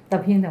แต่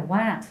เพียงแต่ว่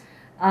า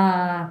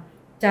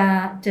จะ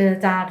เจร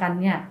จากัน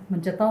เนี่ยมัน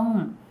จะต้อง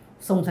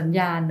ส่งสัญญ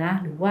าณนะ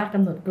หรือว่าก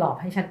ำหนดกรอบ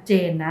ให้ชัดเจ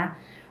นนะ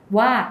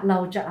ว่าเรา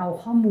จะเอา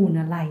ข้อมูล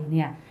อะไรเ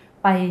นี่ย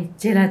ไป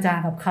เจรจา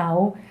กับเขา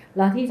แ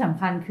ล้วที่สำ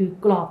คัญคือ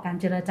กรอบการ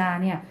เจรจา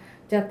เนี่ย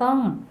จะต้อง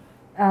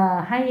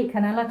ให้ค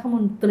ณะรัฐม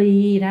นตรี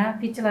นะ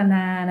พิจารณ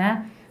านะ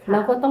แล้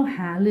วก็ต้องห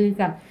ารือ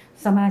กับ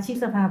สมาชิก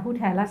สภาผู้แ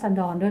ทนราษ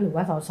ฎรด้วยหรือ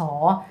ว่าสส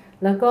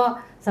แล้วก็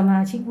สมา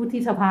ชิกวุฒิ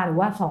สภาหรือ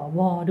ว่าสว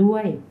ด้ว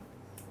ย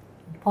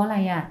เพราะอะไร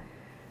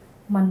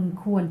มัน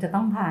ควรจะต้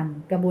องผ่าน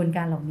กระบวนก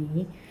ารเหล่านี้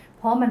เ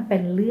พราะมันเป็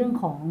นเรื่อง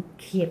ของ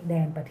เขตแด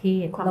นประเท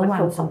ศระหว่าง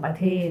สองประ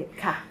เทศ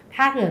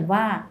ถ้าเกิดว่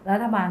ารั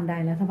ฐบาลใด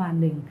รัฐบาล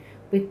หนึ่ง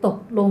ไปตก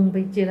ลงไป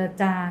เจร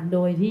จาโด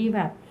ยที่แ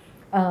บบ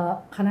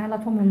คณะรั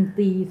ฐมนต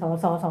รีส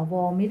สสว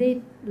ไม่ได้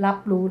รับ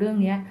รู้เรื่อง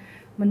นี้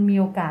มันมี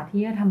โอกาส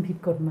ที่จะทำผิด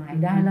กฎหมาย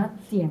ได้แล้ว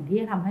เสี่ยงที่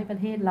จะทำให้ประ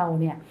เทศเรา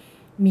เนี่ย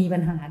มีปั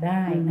ญหาไ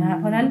ด้นะคะ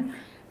เพราะนั้น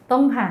ต้อ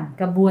งผ่าน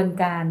กระบวน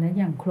การนะ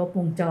อย่างครบว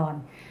งจร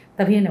แ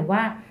ต่เพียงแต่ว่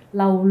า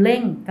เราเร่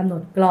งกำหน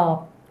ดกรอบ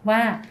ว่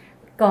า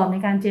กรอบใน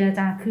การเจรจ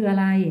าคืออะ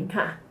ไร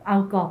เอา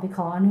กรอบไปข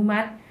ออนุมั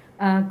ติ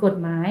กฎ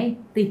หมาย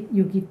ติดอ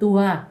ยู่กี่ตัว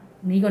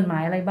มีกฎหมา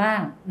ยอะไรบ้าง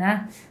นะ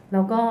แ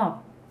ล้วก็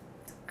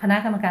คณะ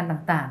กรรมการ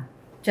ต่าง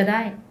ๆจะได้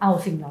เอา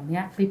สิ่งเหล่า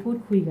นี้ไปพูด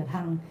คุยกับท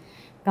าง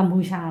กัมพู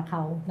ชาเข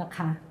านะค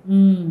ะ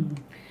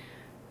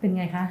เป็น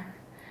ไงคะ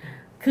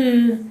คือ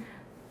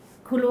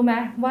คุณรู้ไหม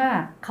ว่า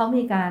เขา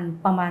มีการ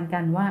ประมาณกั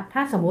นว่าถ้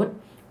าสมมติ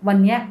วัน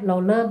นี้เรา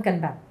เริ่มกัน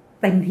แบบ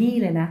เต็มที่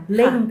เลยนะเ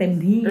ร่งเต็ม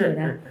ที่เลย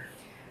นะ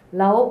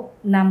แล้ว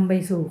นำไป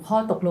สู่ข้อ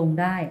ตกลง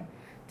ได้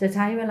จะใ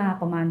ช้เวลา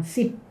ประมาณ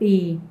10 ปี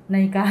ใน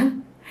การ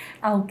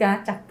เอาก๊าซ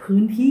จากพื้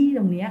นที่ต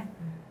รงนี้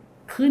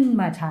ขึ้น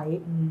มาใช้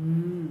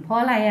เพราะ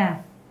อะไรอ่ะ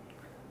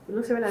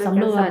ต้องใช้เวลาในการส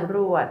ำร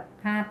วจ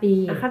5 ปี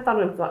ขั้นตอน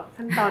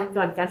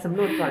ก่อนการสำ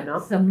รวจก่อนเนาะ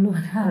สำรว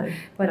จ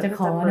กว่าจะข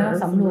อเนาะ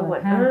สำรวจ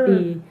5 ปี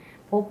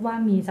พบว่า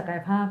มีศักย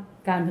ภาพ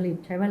การผลิต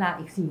ใช้เวลา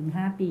อีก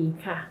 4-5 ปี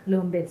ร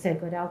วมเบ็ดเสร็จ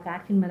ก็จะเอาก๊าซ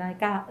ขึ้นมาได้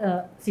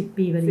10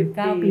 ปีพอดี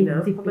9 ปีถึ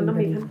ง10 ปีมันต้อง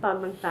มีขั้นตอน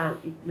ต่าง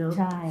ๆอีกเนาะ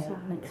ใช่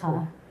นะคะ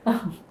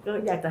ก็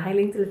อยากจะให้เ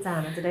ร่งเจรจา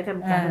นะจะได้น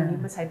ำการตรงนี้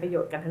มาใช้ประโย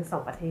ชน์กันทั้ง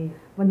2ประเทศ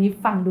วันนี้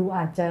ฟังดูอ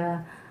าจจะ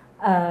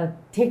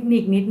เทคนิ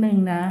คนิดนึง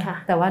นะ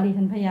แต่ว่าดิ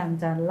ฉันพยายาม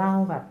จะเล่า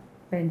แบบ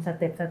เป็นส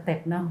เต็ป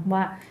เนาะ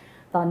ว่า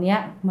ตอนนี้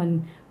มัน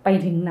ไป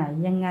ถึงไหน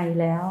ยังไง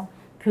แล้ว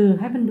คือ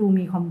ให้มันดู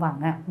มีความหวัง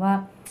อะว่า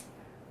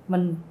มั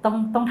น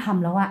ต้องท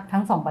ำแล้วอะทั้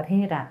ง2ประเท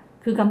ศอะ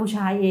คือกัมพูช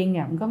าเองเ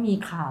นี่ยมันก็มี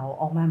ข่าว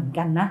ออกมาเหมือน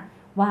กันนะ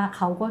ว่าเ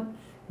ขาก็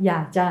อย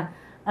ากจะ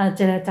เ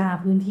จรจา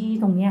พื้นที่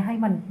ตรงนี้ให้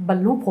มันบรร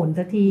ลุผล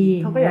สักที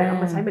เขาก็อยากเอา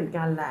มาใช้เหมือน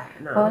กันแหละ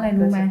เพราะอะไร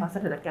รู้ไหมเพราะส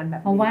ถานการณ์แบบ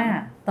นี้เพราะว่า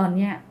ตอนเ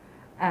นี้ย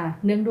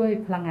เนื่องด้วย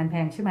พลังงานแพ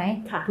งใช่ไหม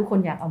ทุกคน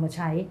อยากเอามาใ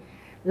ช้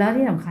แล้ว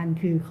ที่สำคัญ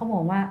คือเขาม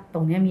องว่าต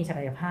รงนี้มีศัก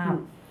ยภาพ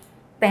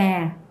แต่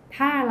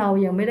ถ้าเรา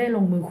ยังไม่ได้ล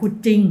งมือขุด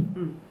จริง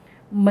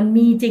มัน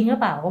มีจริงหรือ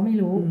เปล่าก็ไม่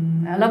รู้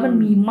แล้วมัน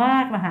มีมา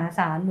กมหาศ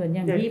าลเหมือนอ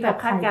ย่างที่แบบ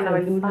คาดการณ์เอาไ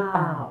ว้หรือเป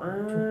ล่า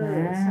ถูกไหม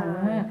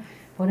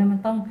เพราะนั้นมัน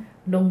ต้อง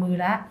ลงมือ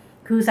แล้ว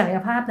คือศักย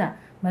ภาพเนี่ย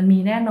มันมี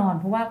แน่นอน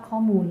เพราะว่าข้อ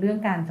มูลเรื่อง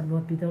การสำรว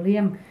จปิโตรเลี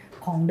ยม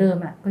ของเดิม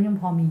ก็ยัง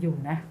พอมีอยู่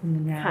นะคุณ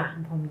งาน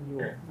พอมีอ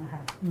ยู่นะค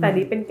ะแต่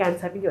นี้เป็นการ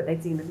ใช้ประโยชน์ได้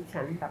จริงนะดิ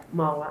ฉันแบบ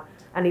มองว่า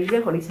อันนี้เรื่อ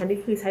งของดิฉันนี่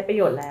คือใช้ประโ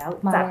ยชน์แล้ว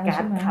จากก๊า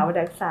ซคาร์บอนได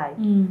ออกไซด์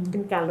เป็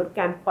นการลด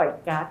การปล่อย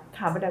ก๊าซค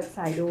าร์บอนไดออกไซ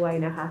ด์ด้วย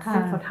นะคะซึ่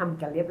งเขาท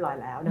ำกันเรียบร้อย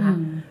แล้วนะคะ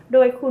โด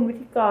ยคุณวิ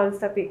ทยกร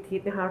สติทิศ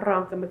นะคะรอ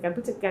งกรรมการ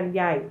ผู้จัดการใ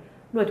หญ่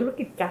หน่วยธุร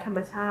กิจก๊าซธรรม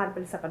ชาติบ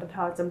ริษัทปตท.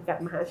จำกัด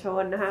มหาช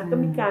นนะคะก็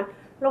มีการ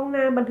ลงน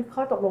ามบันทึกข้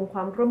อตกลงคว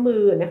ามร่วมมื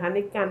อนะคะใน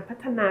การพั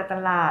ฒนาต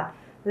ลาด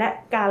และ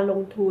การล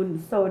งทุน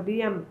โซเดี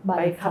ยมไบ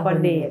คาร์บอ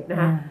เนตนะ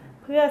คะ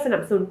เพื่อสนั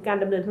บสนุนการ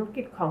ดำเนินธุร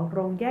กิจของโร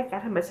งแยกก๊า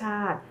ซธรรมชา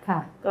ติ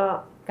ก็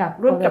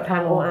ร่วมกับทา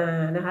ง OR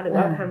นะคะหรือ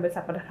ว่าทางบริษั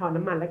ทปตท.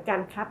น้ำมันและกา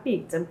รค้าปลี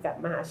กจำกัด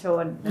มหาช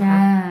นนะคะ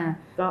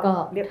ก็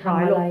เรียบร้อ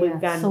ยลงมือ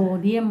กันโซ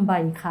เดียมไบ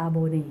คาร์บ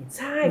อเนต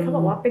ใช่เขาบ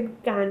อกว่าเป็น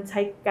การใ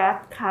ช้ก๊าซ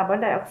คาร์บอน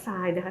ไดออกไซ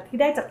ด์นะคะที่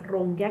ได้จากโร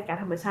งแยกก๊าซ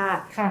ธรรมชา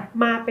ติ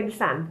มาเป็น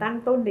สารตั้ง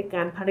ต้นในก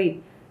ารผลิต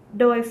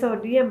โดยโซ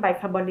เดียมไบ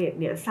คาร์บอเนต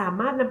เนี่ยสา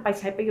มารถนำไป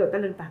ใช้ประโยชน์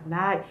ต่างๆไ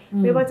ด้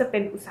ไม่ว่าจะเป็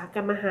นอุตสาหกร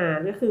รมอาหาร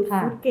ก็คือ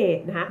ฟู้ดเกรด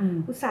นะคะ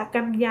อุตสาหกร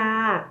รมยา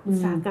อุต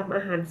สาหกรรมอ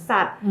าหาร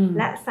สัตว์แ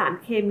ละสาร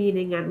เคมีใ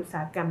นงานอุตสา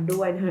หกรรมด้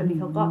วยนะคะนี่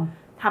เขาก็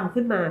ทำ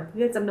ขึ้นมาเ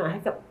พื่อจำหน่ายใ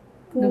ห้กับ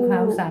ผู้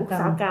อุตสา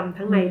หกรรม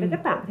ทั้งในและก็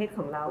ต่างประเทศข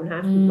องเรานะค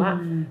ะถือว่า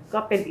ก็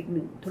เป็นอีกห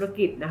นึ่งธุร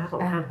กิจนะคะขอ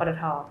งทางปต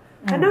ท.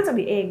และนอกจาก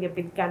นี้เองเนี่ยเ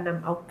ป็นการน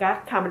ำเอาก๊าซ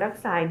คาร์บอนไดออก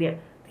ไซด์เนี่ย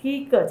ที่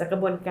เกิดจากกร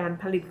ะบวนการ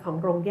ผลิตของ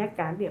โรงแยก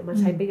ก๊าซเนี่ยมา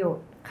ใช้ประโยช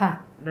น์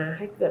นะใ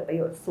ห้เกิดประโ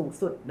ยชน์สูง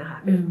สุดนะคะ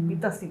เป็นมิต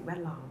รต่อสิ่งแว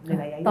ดล้อมใน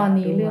ระยะยาวตอน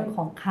นี้เรื่องข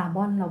องคาร์บ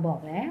อนเราบอก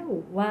แล้ว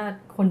ว่า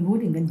คนพูด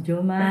ถึงกันเยอ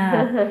ะมาก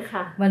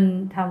มัน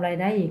ทำอะไร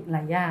ได้อีกหล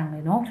ายอย่างเล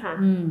ยเนาะ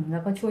แล้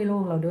วก็ช่วยโล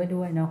กเรา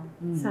ด้วยเนาะ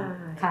ใช่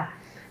ค่ะ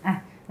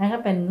นั่นก็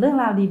เป็นเรื่อง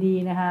ราวดี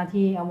ๆนะคะ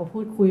ที่เอามาพู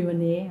ดคุยวัน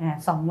นี้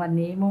2 วัน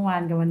นี้เมื่อวา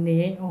นกับวัน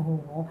นี้โอ้โห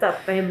จัด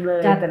เต็มเล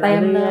ย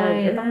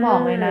ต้องบอก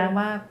เลยนะ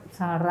ว่า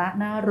สาระ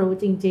น่ารู้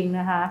จริงๆ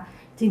นะคะ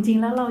จริง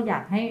ๆแล้วเราอย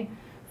ากให้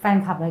แฟน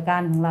คลับรายกา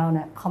รของเราเ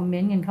นี่ยคอมเม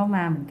นต์กันเข้าม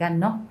าเหมือนกัน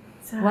เนาะ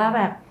ว่าแ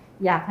บบ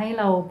อยากให้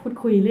เราพูด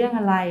คุยเรื่อง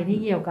อะไรที่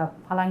เกี่ยวกับ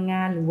พลังง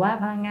านหรือว่า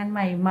พลังงานใ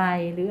หม่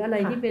ๆหรืออะไร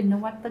ที่เป็นน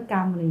วัตกร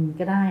รมอะไรอย่างนี้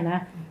ก็ได้นะ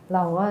เร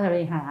าก็จะไป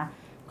หา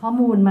ข้อ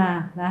มูลมา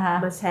นะคะ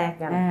มาแชร์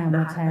กันม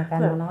าแชร์กัน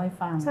เล่าให้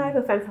ฟังใช่เ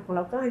พื่อแฟนคลับของเ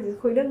ราก็จะ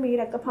คุยเรื่องนี้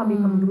แล้วก็พอมี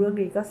ความรู้เรื่อง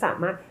นี้ก็สา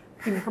มารถ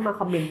พิมพ์เข้ามา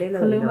คอมเมนต์ได้เล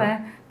ยรู้ไหม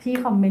ที่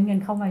คอมเมนต์กัน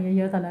เข้ามาเ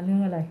ยอะๆตอนนั้นเรื่อ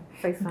งอะไร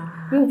ไฟฟ้า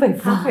เรื่องไฟ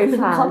ฟ้า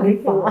นี่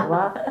คือ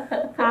ว่า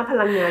ค่าพ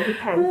ลังงานที่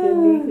แพงขึ้น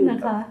นี่คือ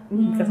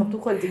กระทบทุ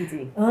กคนจ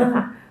ริงๆนะค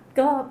ะ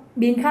ก็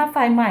บินค่าไฟ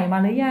ใหม่มา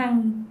หรือยัง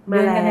ม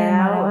า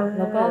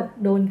แล้วก็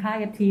โดนค่า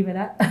FT ไปแ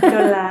ล้วโด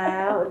นแล้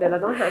วเดี๋ยวเรา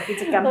ต้องหากิ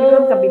จกรรมที่ร่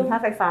วมกับบินค่า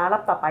ไฟฟ้ารอ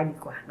บต่อไปดี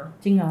กว่าเนาะ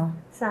จริงเหรอ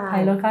ใช่ใคร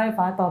ลดค่าไฟ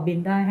ฟ้าต่อบิน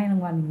ได้ให้รา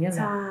งวัลอย่างเงี้ยเห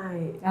รอใช่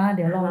เ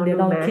ดี๋ยวล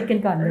องคิดกัน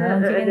ก่อนเดี๋ยวลอ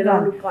งคิดกัน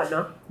ก่อนเน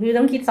าะคือ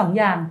ต้องคิด2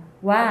อย่าง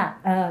ว่า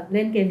เ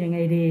ล่นเกมยังไง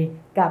ดี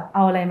กับเอ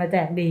าอะไรมาแจ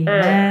กดี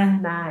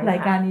นะราย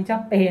การนี้ชอ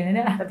บเปย์นะเ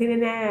นี่ยแต่ที่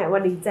แน่ๆวั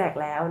นนี้แจก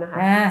แล้วนะคะ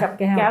กับ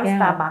แก้ว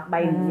Starbucks ใบ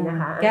นี้นะ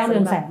คะแก้วเรื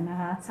องแสงนะ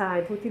คะใช่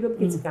ผู้ที่ร่วม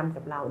กิจกรรม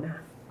กับเรานะค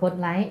ะกด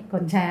ไลค์ก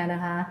ดแชร์น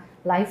ะคะ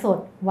ไลฟ์สด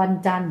วัน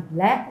จันทร์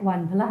และวัน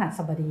พฤหัส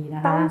บดีน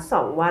ะคะต้อง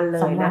2 วันเล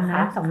ยนะค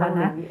ะ2 วัน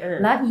นะ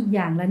และอีกอ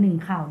ย่างละ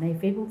1ข่าวใน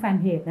Facebook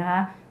Fanpage นะค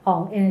ะของ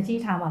Energy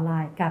Time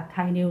Online กับ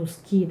Thai News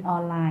ขีดออ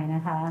นไลน์น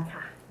ะคะ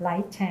ไล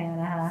ค์แชร์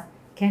นะคะ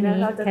ค่นี้ แล้ว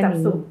เราจะจับ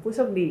สุ่มผู้โช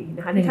คดีน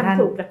ะคะที่ทำ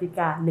ถูกกติก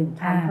า1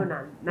 ท่านเท่า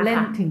นั้นนะคะเล่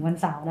นถึงวัน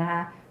เสาร์นะค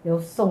ะเดี๋ยว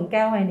ส่งแ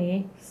ก้วใบนี้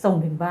ส่ง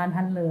ถึงบ้าน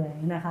ท่านเลย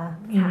นะคะ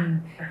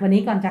วัน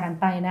นี้ก่อนจากกัน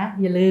ไปนะ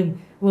อย่าลืม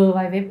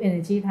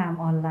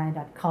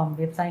www.energytimeonline.com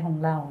เว็บไซต์ของ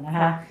เรานะค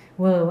ะ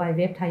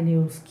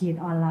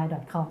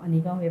www.thainews-online.com อัน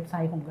นี้ก็เว็บไซ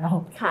ต์ของเรา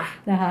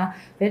นะคะ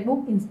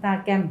Facebook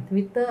Instagram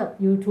Twitter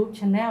YouTube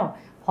Channel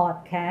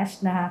Podcast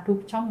นะคะทุก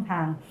ช่องท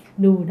าง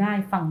ดูได้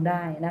ฟังไ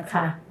ด้นะค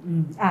ะ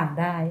อ่าน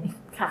ได้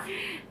ค่ะ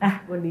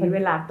วันนี้เว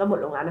ลาก็หมด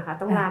ลงแล้วนะคะ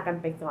ต้องลากัน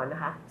ไปก่อนนะ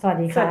คะสวัส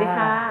ดีค่ะสวัสดี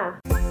ค่ะ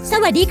ส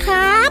วัสดีค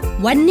รับ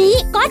วันนี้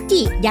ก๊อต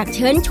จิอยากเ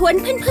ชิญชวน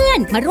เพื่อน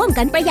ๆมาร่วม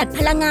กันประหยัดพ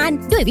ลังงาน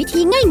ด้วยวิ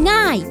ธี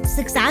ง่ายๆ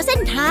ศึกษาเส้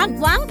นทาง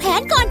วางแผ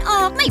นก่อนอ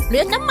อกไม่เปลื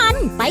องน้ำมัน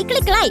ไปใ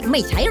กล้ๆไ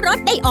ม่ใช้รถ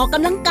ได้ออกก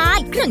ำลังกาย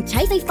เครื่องใช้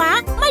ไฟฟ้า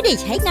ไม่ได้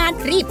ใช้งาน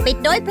รีบปิด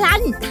โดยพลั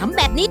นทำแ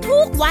บบนี้ทุ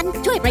กวัน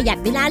ช่วยประหยัด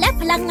เวลาและ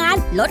พลังงาน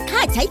ลดค่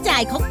าใช้จ่า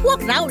ยของพวก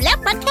เราและ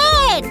ประเท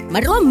ศมา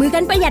ร่วมมือกั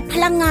นประหยัดพ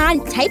ลังงาน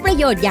ใช้ประ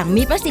โยชน์อย่าง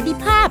มีประสิทธิ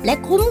ภาพและ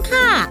คุ้ม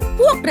ค่า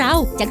พวกเรา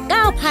จะ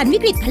ก้าวผ่านวิ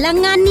กฤตพลัง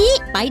งานนี้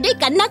ไปด้วย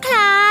กันนะค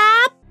รั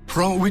บเพ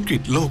ราะวิกฤ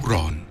ตโลก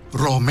ร้อน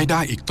รอไม่ได้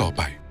อีกต่อไ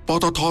ปป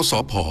ตทส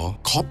ผ.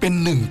ขอเป็น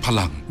1 พ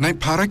ลังใน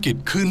ภารกิจ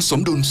คืนสม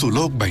ดุลสู่โ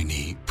ลกใบ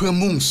นี้เพื่อ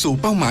มุ่งสู่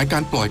เป้าหมายกา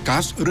รปล่อยก๊า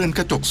ซเรือนก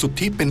ระจกสุท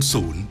ธิเป็น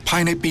0ภา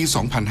ยในปี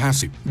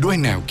 2050 ด้วย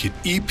แนวคิด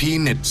EP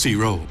Net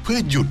Zero เพื่อ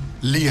หยุด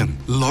เลี่ยง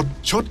ลด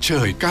ชดเช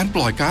ยการป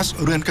ล่อยก๊าซ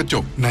เรือนกระจ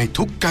กใน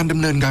ทุกการด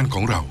ำเนินงานข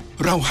องเรา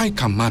ให้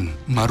คำมั่น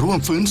มาร่วม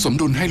ฟื้นสม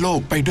ดุลให้โลก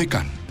ไปด้วย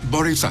กันบ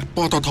ริษัทป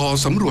ตท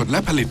สำรวจและ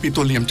ผลิตปิโต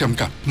รเลียมจำ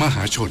กัดมห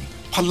าชน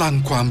พลัง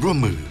ความร่วม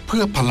มือเพื่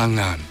อพลัง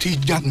งานที่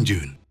ยั่งยื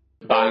น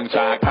บางจ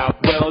ากขับ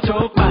เร็วทุ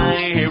กไป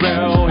ให้เร็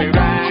วให้แ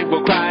รงกว่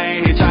าใคร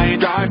ให้ใจ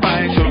ร้ายไป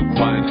ทุก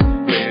วัน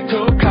เปลี่ยน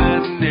ทุกคั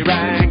นให้แร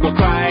งกว่าใ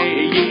คร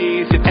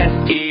20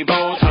 SE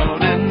Volt เท่า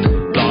นั้น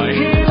ปล่อยใ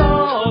ห้โล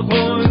กห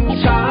มุน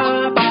ช้า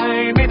ไป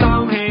ไม่ต้อ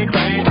งให้ใคร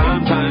ตาม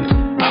ทัน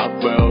อัพ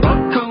เวลร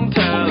ถของเธ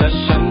อและ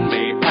ฉันไ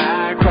ม่แพ้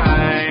ใคร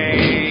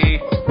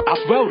อั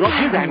พเวลรถใ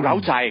ห้แรงเร้า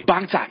ใจบา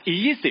งจาก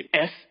E20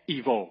 S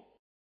Evo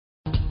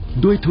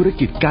ด้วยธุร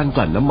กิจการก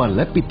ลั่นน้ำมันแ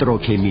ละปิโตร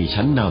เคมี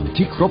ชั้นนำ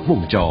ที่ครบว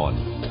งจร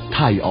ไท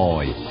ยออ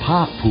ยล์ภ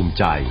าคภูมิ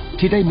ใจ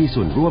ที่ได้มี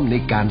ส่วนร่วมใน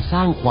การส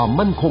ร้างความ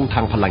มั่นคงท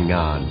างพลังง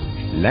าน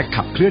และ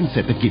ขับเคลื่อนเศร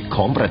ษฐกิจข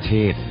องประเท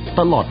ศ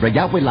ตลอดระย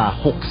ะเวลา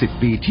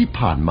60 ปีที่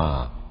ผ่านมา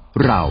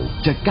เรา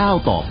จะก้าว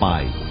ต่อไป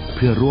เ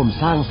พื่อร่วม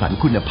สร้างสรรค์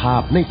คุณภา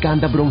พในการ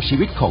ดำรงชี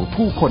วิตของ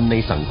ผู้คนใน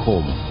สังค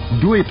ม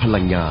ด้วยพลั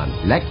งงาน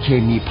และเค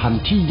มีภัณ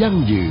ฑ์ที่ยั่ง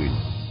ยืน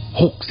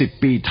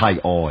60 ปีไทย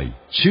ออยล์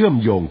เชื่อม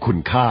โยงคุณ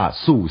ค่า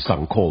สู่สั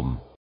งคม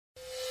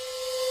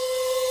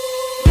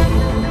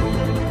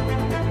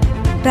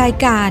ราย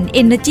การ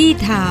Energy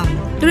Time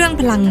เรื่อง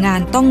พลังงา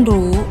นต้อง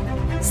รู้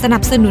สนั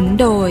บสนุน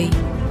โดย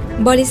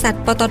บริษัท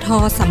ปตท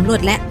สำรว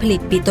จและผลิต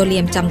ปิโตรเลี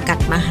ยมจำกัด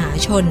มหา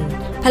ชน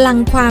พลัง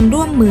ความ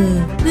ร่วมมือ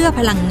เพื่อ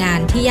พลังงาน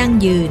ที่ยั่ง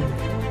ยืน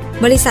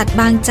บริษัท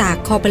บางจาก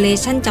คอร์ปอเร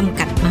ชั่นจำ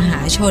กัดมหา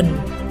ชน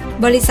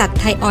บริษัท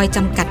ไทยออยล์จ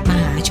ำกัดม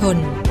หาชน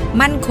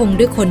มั่นคง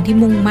ด้วยคนที่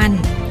มุ่งมั่น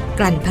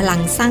กลั่นพลั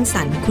งสร้างส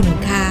รรค์คุณ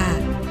ค่า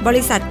บ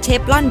ริษัทเช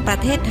ฟรอนประ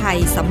เทศไทย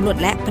สำรวจ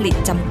และผลิต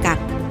จำกัด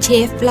เช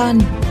ฟรอน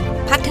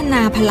พัฒน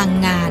าพลัง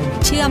งาน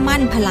เชื่อมั่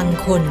นพลัง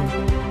คน